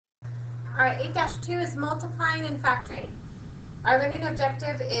All right, 8-2 is multiplying and factoring. Our learning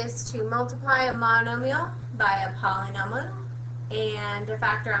objective is to multiply a monomial by a polynomial and to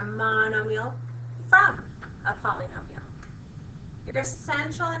factor a monomial from a polynomial. Your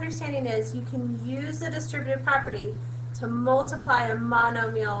essential understanding is you can use the distributive property to multiply a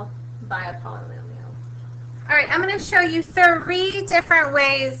monomial by a polynomial. All right, I'm going to show you 3 different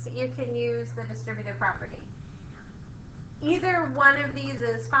ways you can use the distributive property. Either one of these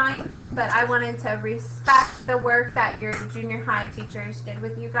is fine, but I wanted to respect the work that your junior high teachers did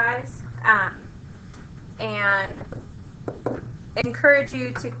with you guys and encourage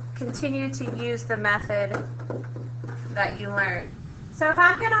you to continue to use the method that you learned. So if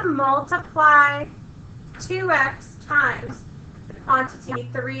I'm going to multiply 2x times the quantity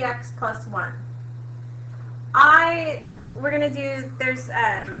 3x plus 1, we're going to do, there's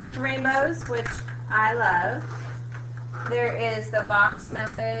rainbows, which I love. There is the box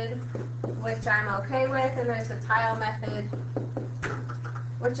method, which I'm okay with, and there's the tile method,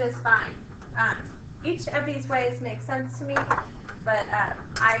 which is fine. Each of these ways makes sense to me, but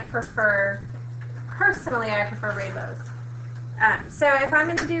personally, I prefer rainbows. So if I'm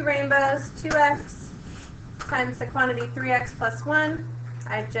going to do rainbows, 2x times the quantity 3x plus 1,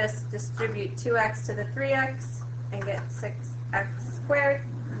 I just distribute 2x to the 3x and get 6x squared.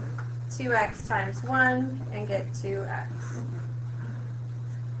 2x times 1 and get 2x.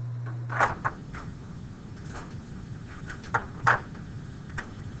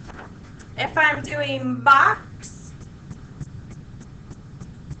 If I'm doing box,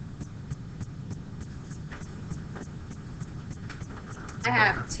 I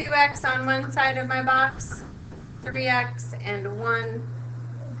have 2x on one side of my box, 3x and 1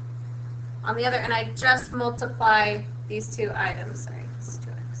 on the other, and I just multiply these 2 items. Sorry, it's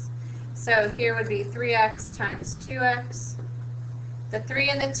 2x. So here would be 3x times 2x. The 3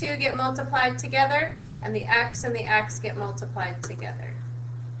 and the 2 get multiplied together, and the x get multiplied together.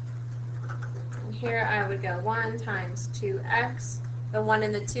 And here I would go 1 times 2x. The 1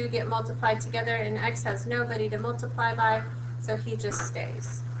 and the 2 get multiplied together, and x has nobody to multiply by, so he just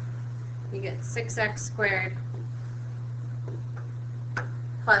stays. You get 6x squared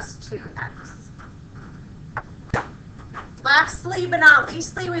plus 2x. Lastly but not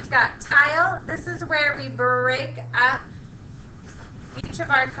leastly, we've got tile. This is where we break up each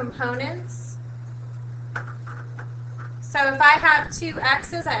of our components. So if I have 2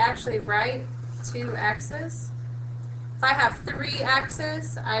 x's, I actually write 2 x's. If I have 3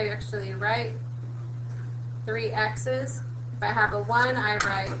 x's, I actually write 3 x's. If I have a 1, I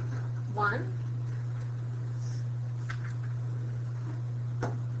write 1.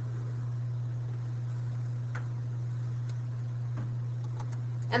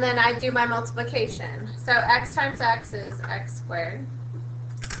 And then I do my multiplication. So x times x is x squared.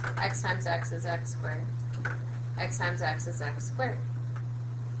 X times x is x squared. X times x is x squared.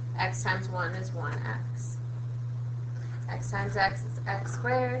 X times 1 is 1x. X times x is x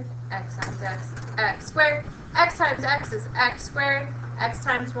squared. X times x is x squared. X times x is x squared. X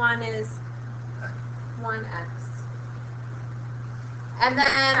times 1 is 1x. And then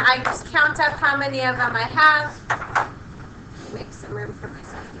I just count up how many of them I have. Make some room for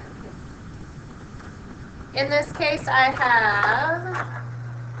myself. In this case, I have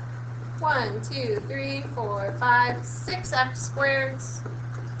 1, 2, 3, 4, 5, 6 x squareds,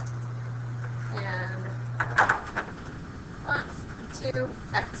 and 1, 2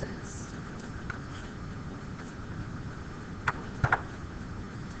 x's.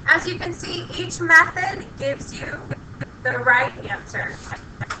 As you can see, each method gives you the right answer.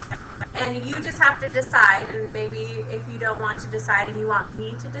 And you just have to decide, and maybe if you don't want to decide and you want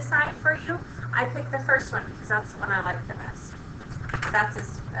me to decide for you, I pick the first one because that's the one I like the best. That's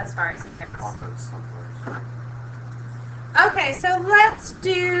as far as it goes. Okay, so let's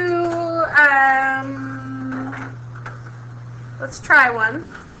do, let's try one.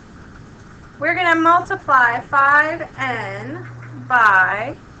 We're going to multiply 5n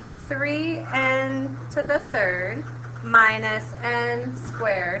by 3n to the third minus n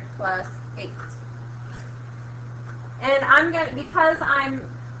squared plus 8. And I'm going to, because I'm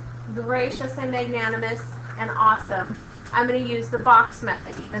gracious and magnanimous and awesome, I'm going to use the box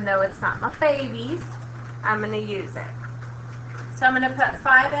method. Even though it's not my babies, I'm going to use it. So I'm going to put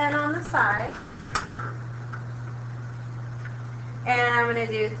 5n on the side. And I'm going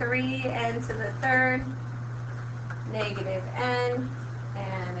to do 3n to the third, negative n,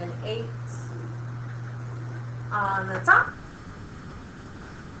 and an 8 on the top.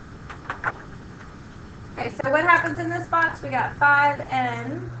 Okay, so what happens in this box? We got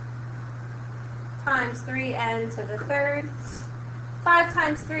 5n times 3n to the third 5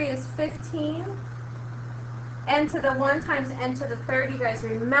 times 3 is 15. N to the 1 times n to the third. You guys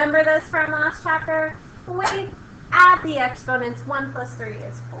remember this from last chapter? We add the exponents. 1 plus 3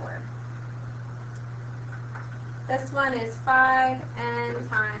 is 4. This one is 5n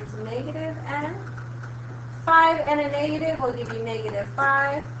times negative n. 5 and a negative will give you negative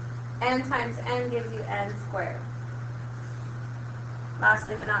 5. N times n gives you n squared.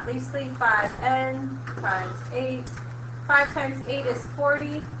 Lastly but not leastly, 5n times 8. 5 times 8 is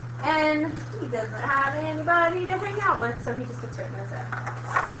 40. And he doesn't have anybody to hang out with, so he just gets written as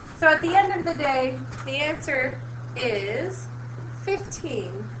F. So at the end of the day, the answer is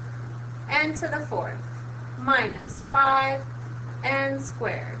 15 n to the 4th minus 5n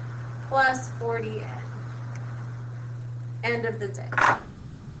squared plus 40n. End of the day.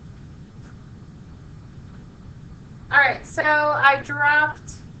 Alright, so I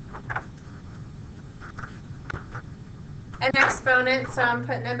dropped an exponent, so I'm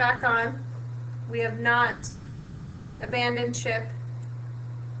putting it back on. We have not abandoned ship.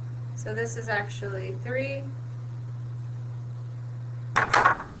 So this is actually 3,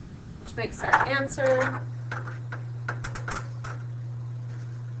 which makes our answer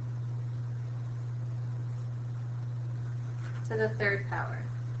to the 3rd power.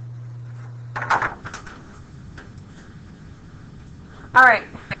 All right,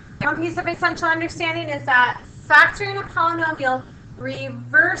 one piece of essential understanding is that factoring a polynomial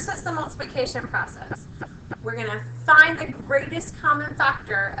reverses the multiplication process. We're going to find the greatest common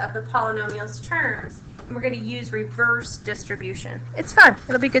factor of the polynomial's terms, and we're going to use reverse distribution. It's fun.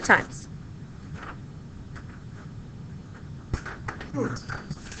 It'll be good times. All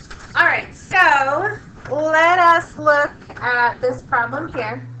right, so let us look at this problem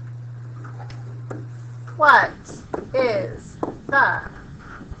here. What is the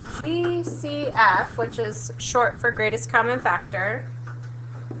GCF, which is short for greatest common factor,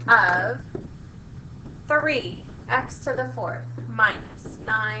 of 3x to the 4th minus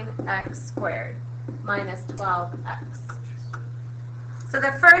 9x squared minus 12x? So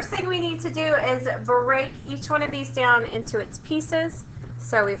the first thing we need to do is break each one of these down into its pieces.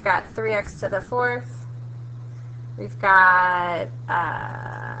 So we've got 3x to the 4th. We've got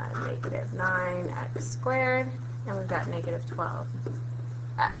negative 9x squared. And we've got negative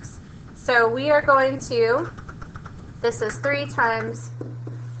 12x. So we are going to, this is 3 times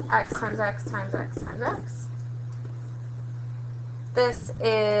x times x times x times x. This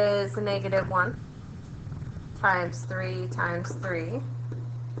is negative 1 times 3 times 3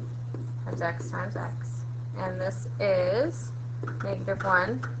 times x. And this is negative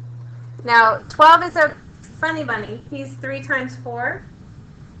 1. Now, 12 is a funny bunny. He's 3 times 4.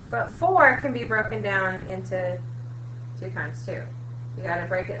 But 4 can be broken down into 2 times 2. You got to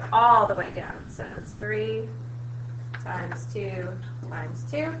break it all the way down. So it's 3 times 2 times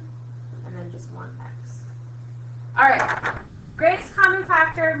 2, and then just 1x. All right. Greatest common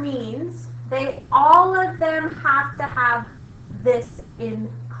factor means all of them have to have this in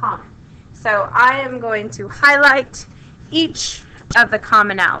common. So I am going to highlight each of the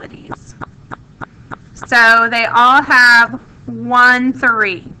commonalities. So they all have 1,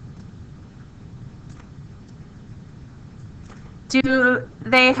 3. Do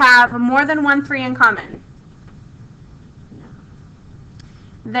they have more than 1, 3 in common? No.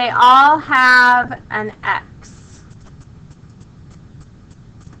 They all have an x.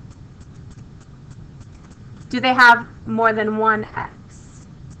 Do they have more than one x?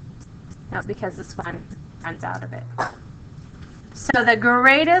 No, because this one runs out of it. So the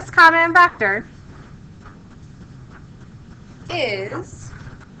greatest common factor is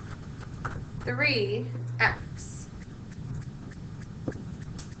 3x.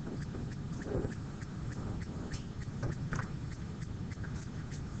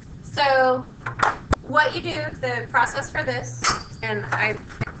 So what you do, the process for this, and I'm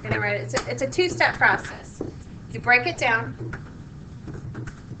going to write it, it's a 2-step process. You break it down.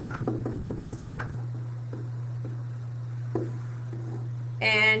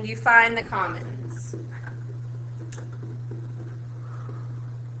 And you find the commons.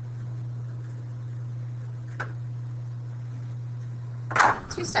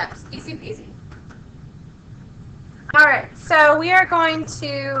 Two steps, easy peasy. All right, so we are going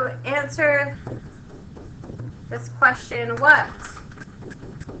to answer this question, what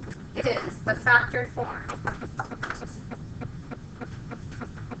is the factored form?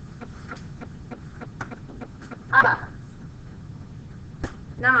 Ah,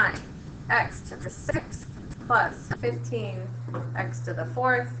 9x to the 6th plus 15x to the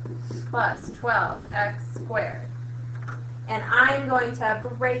 4th plus 12x squared. And I'm going to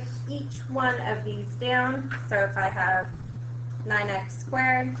break each one of these down. So if I have 9x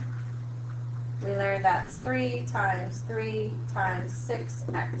squared. We learned that's 3 times 3 times 6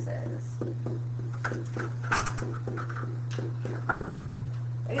 x's.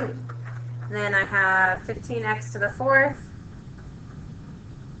 Then I have 15x to the 4th.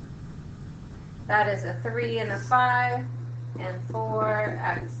 That is a 3 and a 5 and 4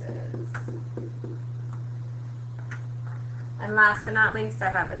 x's. And last but not least,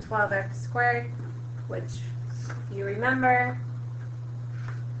 I have a 12x squared, which, if you remember,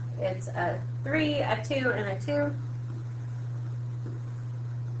 it's a 3, a 2, and a 2.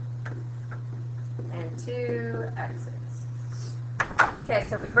 And 2 x's. Okay,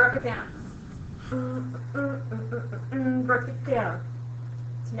 so we broke it down. Broke it down.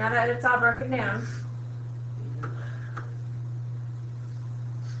 So now that it's all broken down,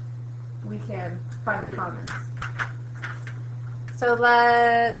 we can find the commons. So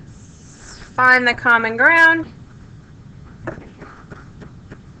let's find the common ground.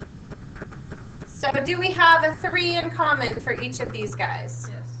 So do we have a 3 in common for each of these guys?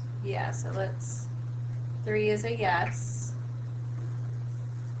 Yes. Yeah, so let's, 3 is a yes.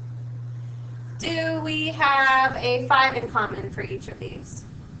 Do we have a 5 in common for each of these?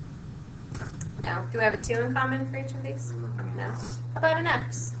 No. Do we have a 2 in common for each of these? No. How about an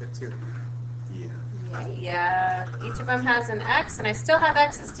x? The 2. Yeah. Yeah, each of them has an x, and I still have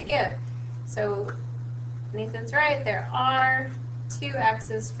x's to give. So Nathan's right, there are 2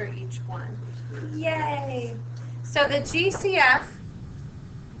 x's for each one. Yay! So the GCF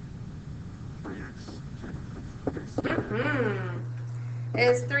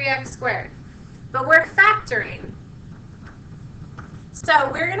is 3x squared. But we're factoring. So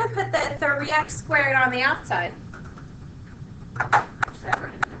we're going to put the 3x squared on the outside.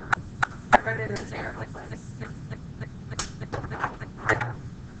 Put it in the zero like this.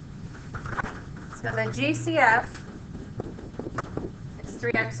 So the GCF is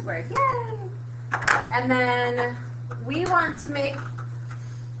 3x squared. Yay! And then we want to make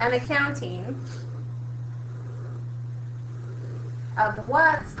an accounting of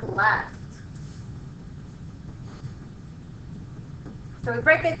what's left. So we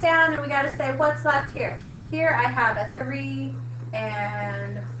break it down and we got to say what's left here. Here I have a 3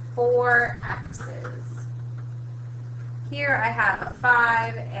 and 4 x's. Here I have a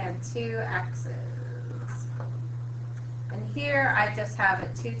 5 and 2 x's. And here I just have a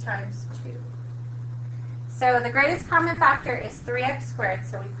 2 times 2. So the greatest common factor is 3x squared,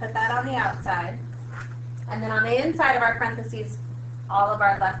 so we put that on the outside. And then on the inside of our parentheses, all of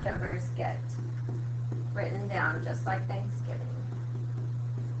our leftovers get written down, just like Thanksgiving.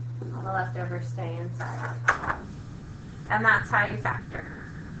 All the leftovers stay inside. And that's how you factor.